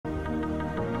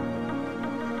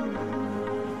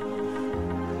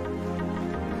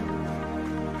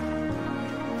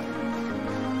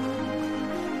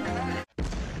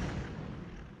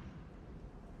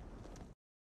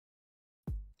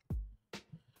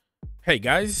Hey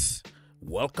guys,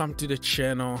 welcome to the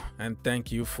channel and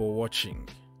thank you for watching.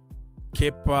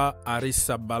 Kepa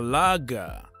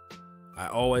Arrizabalaga. I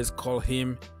always call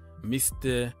him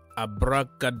Mr.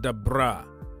 Abracadabra.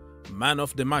 Man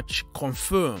of the match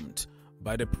confirmed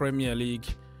by the Premier League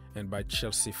and by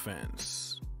Chelsea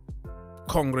fans.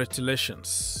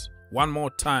 Congratulations. One more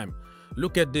time.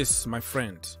 Look at this, my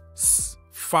friend.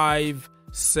 5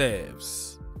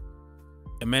 saves.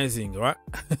 Amazing, right?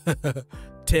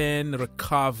 10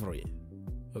 recovery.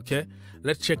 Okay,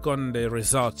 let's check on the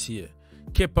results here.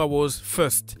 Kepa was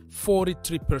first,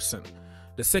 43%.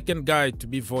 The second guy to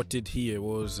be voted here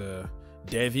was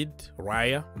David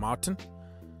Raya Martin,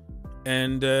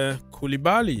 and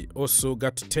Koulibaly also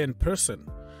got 10%.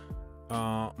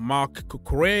 Mark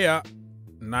Cucurella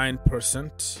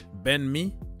 9%. Ben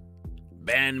Me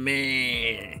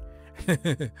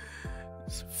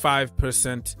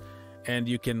 5%, and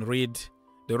you can read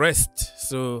the rest.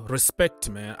 So respect,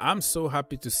 man. I'm so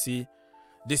happy to see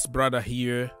this brother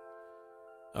here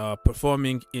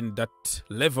performing in that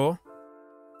level,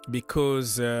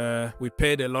 because we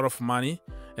paid a lot of money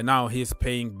and now he's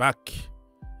paying back,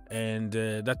 and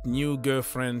that new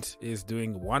girlfriend is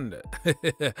doing wonder.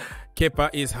 Kepa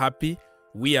is happy,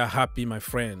 we are happy, my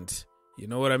friend. You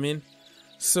know what I mean?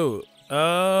 So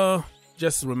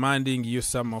just reminding you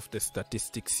some of the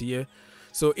statistics here.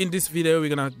 So in this video, we're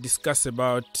gonna discuss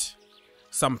about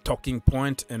some talking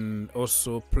point and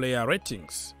also player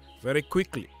ratings very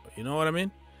quickly. You know what I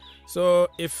mean? So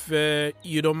if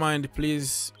you don't mind,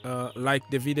 please like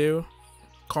the video,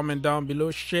 comment down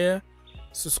below, share,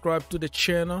 subscribe to the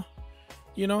channel.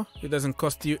 You know, it doesn't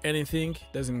cost you anything.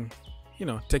 It doesn't, you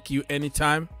know, take you any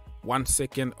time. 1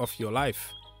 second of your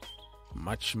life.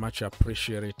 Much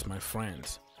appreciate, my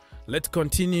friends. Let's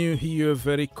continue here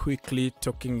very quickly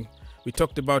talking. We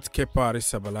talked about Kepa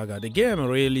Arrizabalaga. The game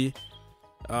really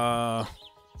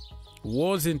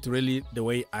wasn't really the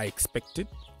way I expected.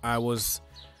 I was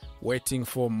waiting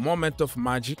for a moment of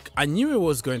magic. I knew it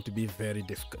was going to be very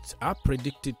difficult. I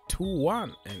predicted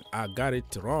 2-1 and I got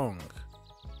it wrong.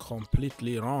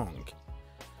 Completely wrong.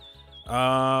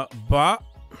 But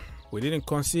we didn't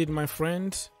concede, my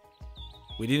friends.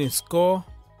 We didn't score.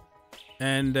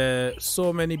 And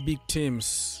so many big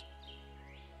teams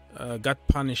got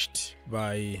punished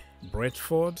by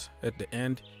Brentford at the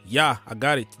end. Yeah, I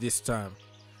got it this time.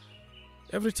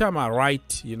 Every time I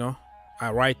write, you know, I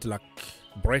write like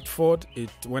Brentford.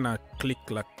 When I click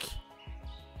like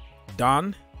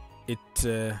done, it's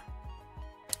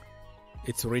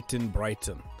written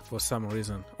Brighton for some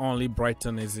reason. Only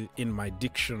Brighton is in my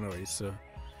dictionary, so I'm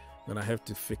gonna have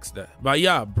to fix that. But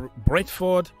yeah,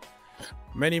 Brentford.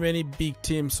 Many big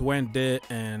teams went there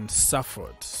and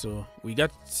suffered. So we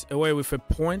got away with a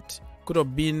point. Could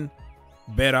have been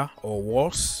better or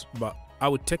worse, but I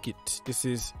would take it. This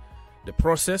is the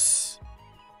process,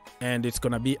 and it's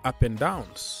gonna be up and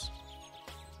downs.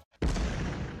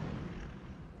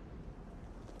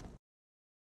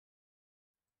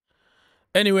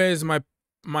 Anyways, my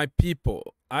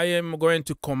people, I am going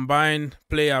to combine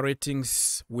player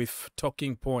ratings with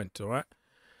talking point. All right.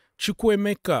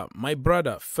 Chukwuemeka, my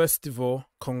brother, first of all,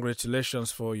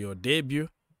 congratulations for your debut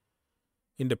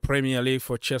in the Premier League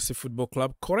for Chelsea Football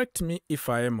Club. Correct me if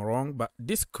I am wrong, but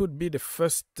this could be the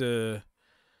first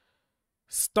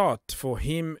start for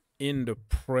him in the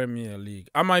Premier League.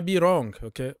 I might be wrong,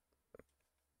 okay?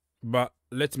 But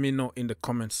let me know in the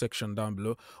comment section down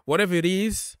below. Whatever it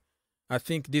is, I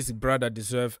think this brother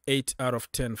deserves 8 out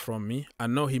of 10 from me. I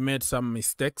know he made some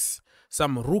mistakes,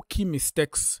 some rookie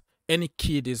mistakes any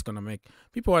kid is gonna make.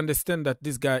 People understand that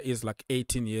this guy is like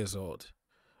 18 years old,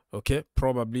 okay,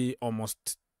 probably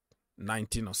almost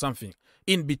 19 or something,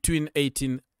 in between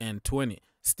 18 and 20,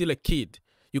 still a kid.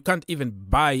 You can't even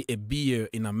buy a beer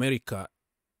in America.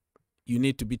 You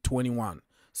need to be 21.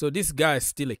 So this guy is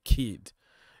still a kid,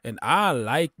 and I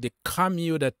like the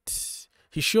cameo that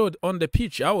he showed on the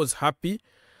pitch. I was happy.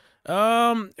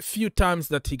 A few times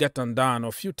that he got undone, or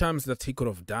a few times that he could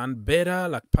have done better,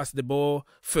 like pass the ball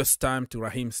first time to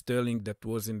Raheem Sterling that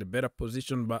was in the better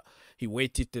position, but he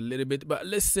waited a little bit. But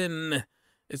listen,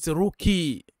 it's a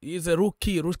rookie. He's a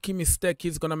rookie mistake.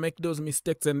 He's gonna make those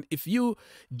mistakes, and if you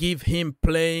give him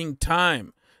playing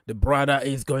time, the brother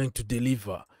is going to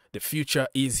deliver. The future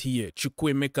is here.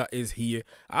 Chukwuemeka is here.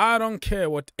 I don't care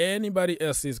what anybody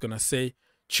else is gonna say.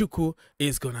 Chuku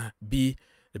is gonna be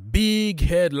the big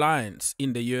headlines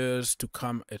in the years to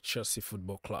come at Chelsea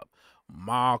Football Club.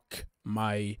 Mark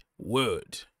my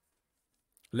word.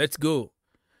 Let's go.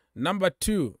 Number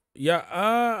 2. Yeah,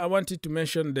 I wanted to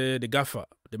mention the gaffer,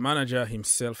 the manager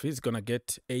himself. He's going to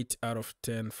get 8 out of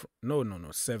 10. No,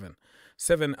 7.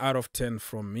 7 out of 10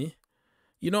 from me.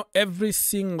 You know, every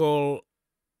single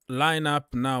lineup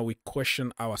now we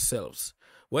question ourselves.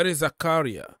 Where is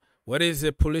Zakaria? Where is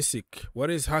Pulisic?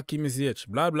 Where is Hakim Ziyech?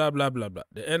 Blah, blah, blah, blah, blah.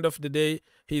 At the end of the day,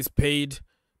 he's paid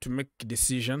to make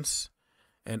decisions,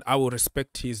 and I will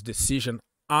respect his decision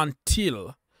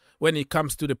until when it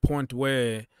comes to the point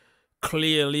where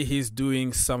clearly he's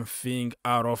doing something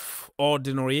out of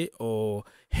ordinary or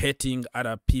hating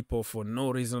other people for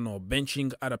no reason or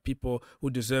benching other people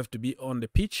who deserve to be on the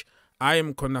pitch. I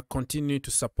am going to continue to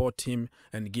support him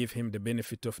and give him the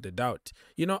benefit of the doubt.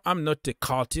 You know, I'm not a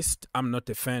cultist. I'm not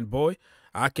a fanboy.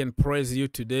 I can praise you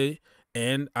today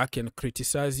and I can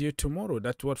criticize you tomorrow.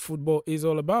 That's what football is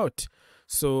all about.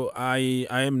 So I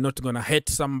am not going to hate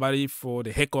somebody for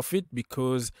the heck of it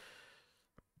because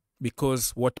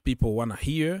what people want to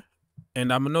hear.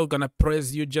 And I'm not going to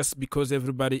praise you just because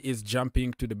everybody is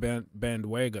jumping to the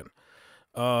bandwagon.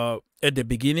 At the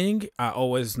beginning, I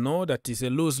always know that it's a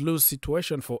lose-lose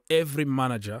situation for every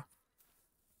manager.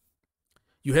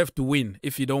 You have to win.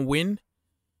 If you don't win,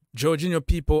 Jorginho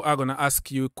people are going to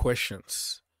ask you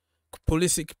questions.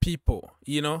 Pulisic people,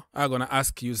 you know, are going to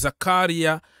ask you.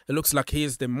 Zakaria, it looks like he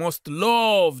is the most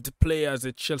loved player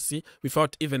at Chelsea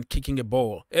without even kicking a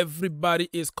ball. Everybody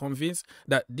is convinced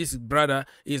that this brother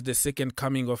is the second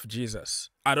coming of Jesus.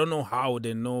 I don't know how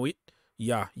they know it.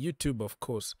 Yeah, YouTube, of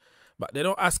course. But they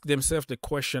don't ask themselves the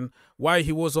question why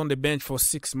he was on the bench for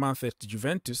 6 months at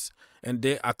Juventus and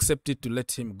they accepted to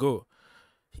let him go.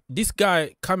 This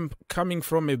guy coming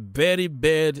from a very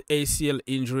bad ACL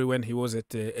injury when he was at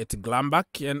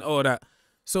Gladbach and all that.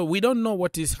 So we don't know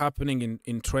what is happening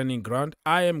in training ground.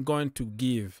 I am going to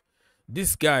give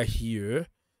this guy here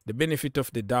the benefit of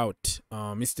the doubt.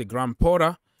 Mr. Graham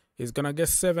Potter is going to get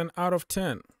 7 out of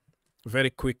 10.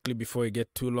 Very quickly before we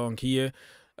get too long here.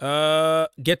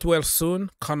 Get well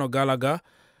soon, Conor Gallagher.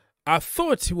 I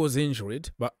thought he was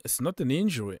injured, but it's not an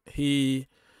injury. He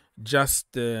just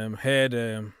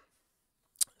had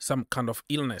some kind of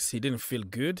illness. He didn't feel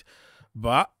good,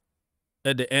 but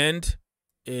at the end,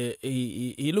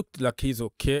 he looked like he's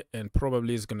okay and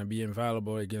probably is going to be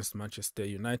available against Manchester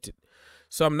United.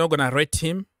 So I'm not going to rate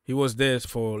him. He was there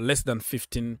for less than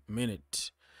 15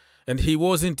 minutes. And he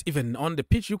wasn't even on the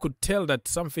pitch. You could tell that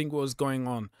something was going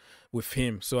on with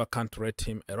him. So I can't rate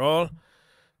him at all.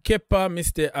 Kepa,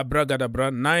 Mr.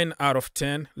 Abragadabra, 9 out of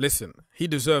 10. Listen, he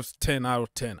deserves 10 out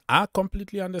of 10. I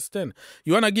completely understand.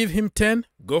 You want to give him 10?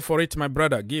 Go for it, my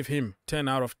brother. Give him 10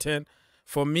 out of 10.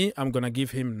 For me, I'm going to give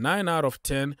him 9 out of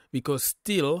 10 because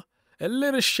still a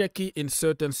little shaky in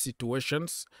certain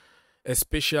situations,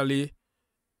 especially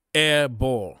air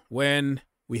ball. When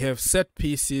we have set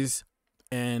pieces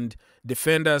and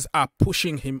defenders are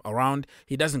pushing him around,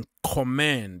 he doesn't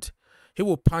command. He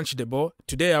will punch the ball.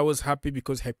 Today I was happy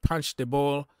because he punched the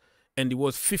ball and it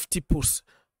was 50%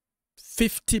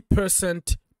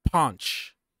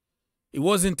 punch. It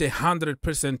wasn't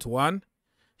 100% one.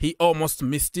 He almost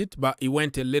missed it, but he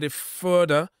went a little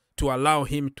further to allow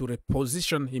him to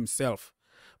reposition himself.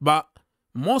 But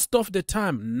most of the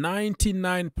time,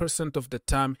 99% of the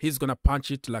time, he's going to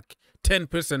punch it like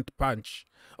 10% punch.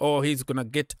 Or he's going to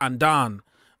get undone.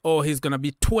 Or he's going to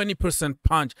be 20%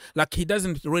 punch. Like he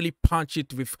doesn't really punch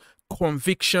it with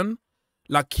conviction.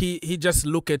 Like he just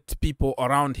look at people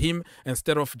around him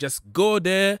instead of just go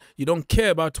there. You don't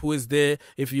care about who is there.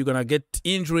 If you're going to get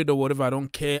injured or whatever, I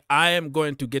don't care. I am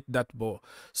going to get that ball.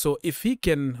 So if he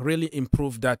can really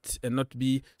improve that and not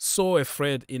be so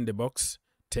afraid in the box,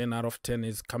 10 out of 10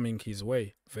 is coming his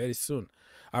way very soon.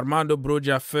 Armando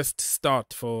Broja, first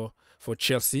start for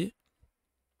Chelsea.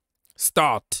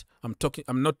 Start. I'm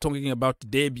not talking about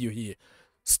debut here.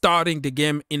 Starting the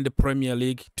game in the Premier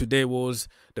League. Today was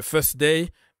the first day.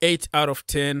 8 out of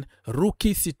 10.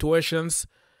 Rookie situations.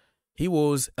 He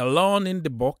was alone in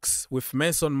the box with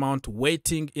Mason Mount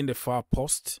waiting in the far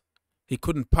post. He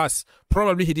couldn't pass.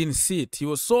 Probably he didn't see it. He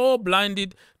was so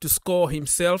blinded to score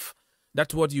himself.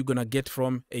 That's what you're going to get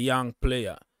from a young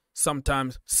player.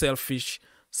 Sometimes selfish.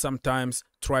 Sometimes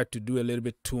try to do a little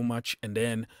bit too much and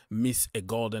then miss a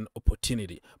golden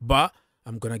opportunity. But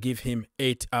I'm going to give him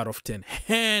 8 out of 10.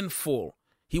 Handful.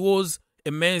 He was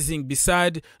amazing.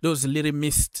 Beside those little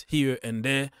missed here and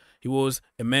there, he was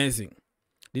amazing.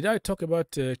 Did I talk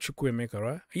about Chukwuemeka,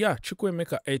 right? Yeah,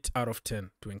 Chukwuemeka 8 out of 10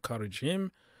 to encourage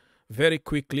him. Very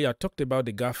quickly, I talked about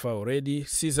the Gaffer already.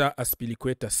 Cesar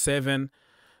Azpilicueta 7.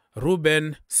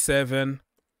 Ruben 7.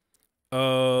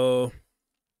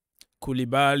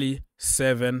 Koulibaly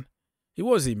 7. He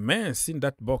was immense in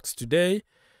that box today.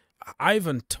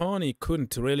 Ivan Toney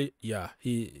couldn't really,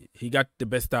 he got the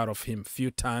best out of him few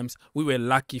times. We were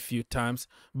lucky few times,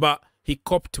 but he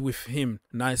coped with him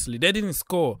nicely. They didn't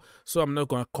score, so I'm not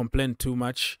going to complain too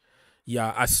much.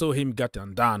 Yeah, I saw him get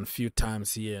undone a few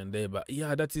times here and there, but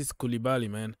yeah, that is Koulibaly,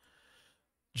 man.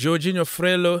 Jorginho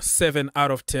Frello, 7 out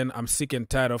of 10. I'm sick and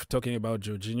tired of talking about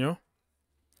Jorginho.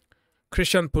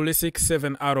 Christian Pulisic,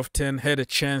 7 out of 10. Had a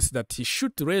chance that he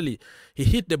should really. He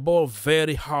hit the ball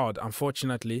very hard.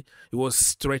 Unfortunately, it was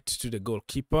straight to the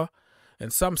goalkeeper.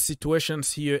 And some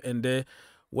situations here and there,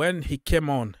 when he came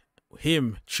on,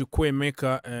 him,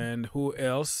 Chukwuemeka, and who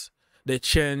else, they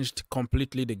changed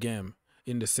completely the game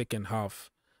in the second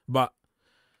half. But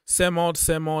same old,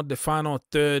 the final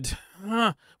third,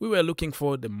 we were looking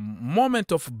for the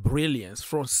moment of brilliance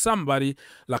from somebody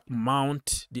like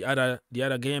Mount, the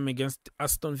other game against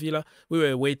Aston Villa. We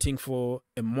were waiting for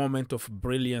a moment of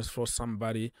brilliance for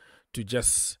somebody to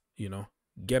just, you know,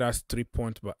 get us 3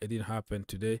 points, but it didn't happen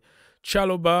today.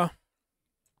 Chalobah,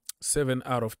 7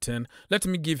 out of 10. Let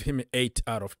me give him 8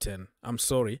 out of 10. I'm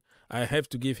sorry. I have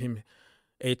to give him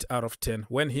 8 out of 10.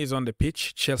 When he's on the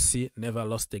pitch, Chelsea never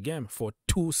lost a game for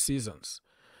 2 seasons.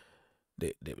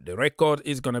 The record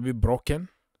is going to be broken.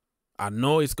 I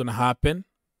know it's going to happen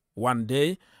one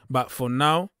day, but for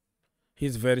now,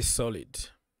 he's very solid.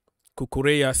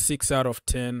 Cucurella, 6 out of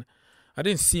 10. I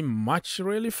didn't see much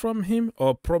really from him,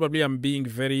 or probably I'm being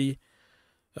very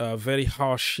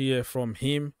harsh here from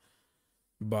him,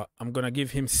 but I'm going to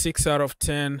give him 6 out of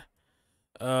 10.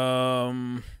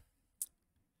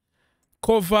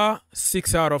 Kova,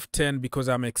 6 out of 10 because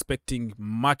I'm expecting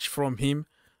much from him,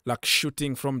 like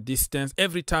shooting from distance.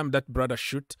 Every time that brother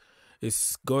shoot, it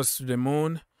goes to the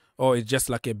moon, or it's just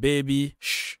like a baby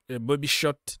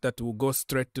shot that will go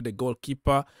straight to the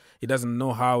goalkeeper. He doesn't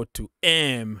know how to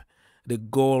aim the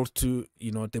goal to,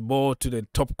 you know, the ball to the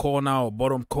top corner or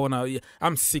bottom corner.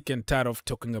 I'm sick and tired of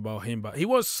talking about him, but he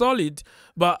was solid.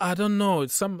 But I don't know,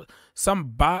 some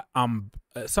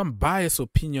biased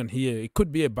opinion here. It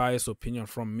could be a biased opinion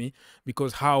from me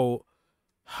because how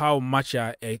much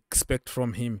I expect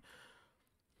from him.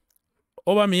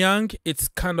 Aubameyang, it's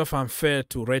kind of unfair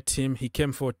to rate him. He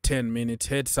came for 10 minutes,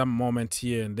 had some moments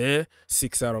here and there,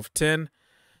 6 out of 10.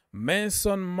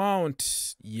 Mason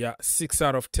Mount, yeah, 6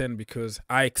 out of 10 because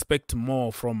I expect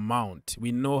more from Mount.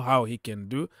 We know how he can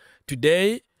do.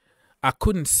 Today, I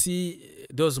couldn't see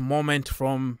those moments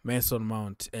from Mason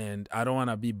Mount, and I don't want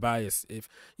to be biased.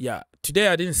 Today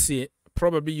I didn't see it.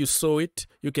 Probably you saw it.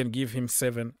 You can give him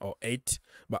 7 or 8,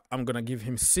 but I'm going to give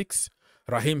him 6.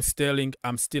 Raheem Sterling,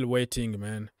 I'm still waiting,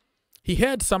 man. He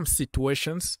had some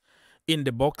situations in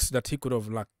the box that he could have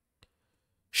like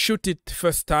shoot it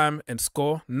first time and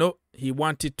score. No, he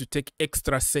wanted to take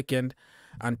extra second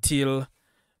until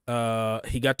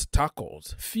he got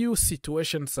tackled. Few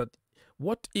situations that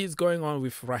what is going on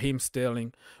with Raheem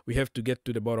Sterling? We have to get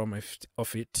to the bottom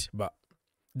of it, but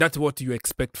that's what you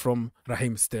expect from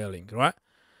Raheem Sterling, right?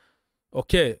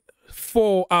 Okay,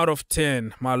 4 out of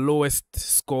 10. My lowest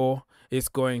score is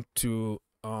going to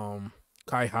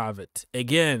Kai Havertz.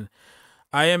 Again,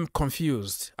 I am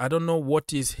confused. I don't know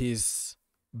what is his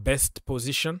best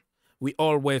position. We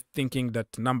all were thinking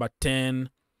that number 10,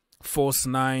 false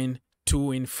 9,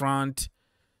 2 in front,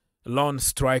 lone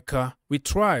striker. We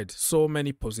tried so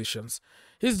many positions.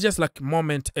 He's just like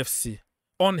Moment FC.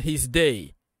 On his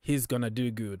day, he's gonna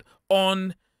do good.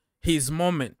 On his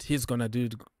moment, he's gonna do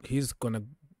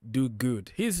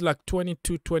good. He's like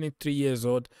 22, 23 years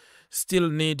old. Still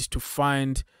need to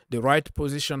find the right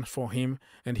position for him,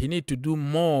 and he need to do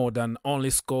more than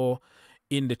only score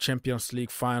in the Champions League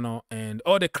final. And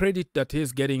all the credit that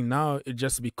he's getting now is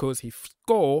just because he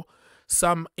scored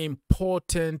some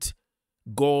important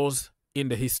goals in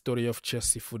the history of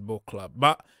Chelsea Football Club.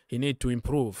 But he need to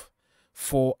improve.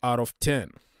 4 out of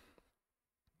 10.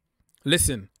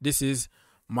 Listen, this is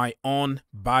my own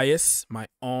bias, my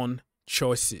own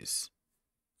choices.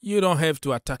 You don't have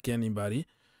to attack anybody.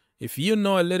 If you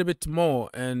know a little bit more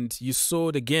and you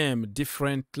saw the game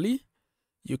differently,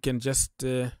 you can just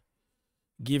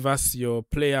give us your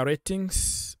player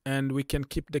ratings and we can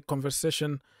keep the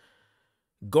conversation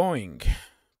going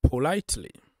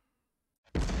politely.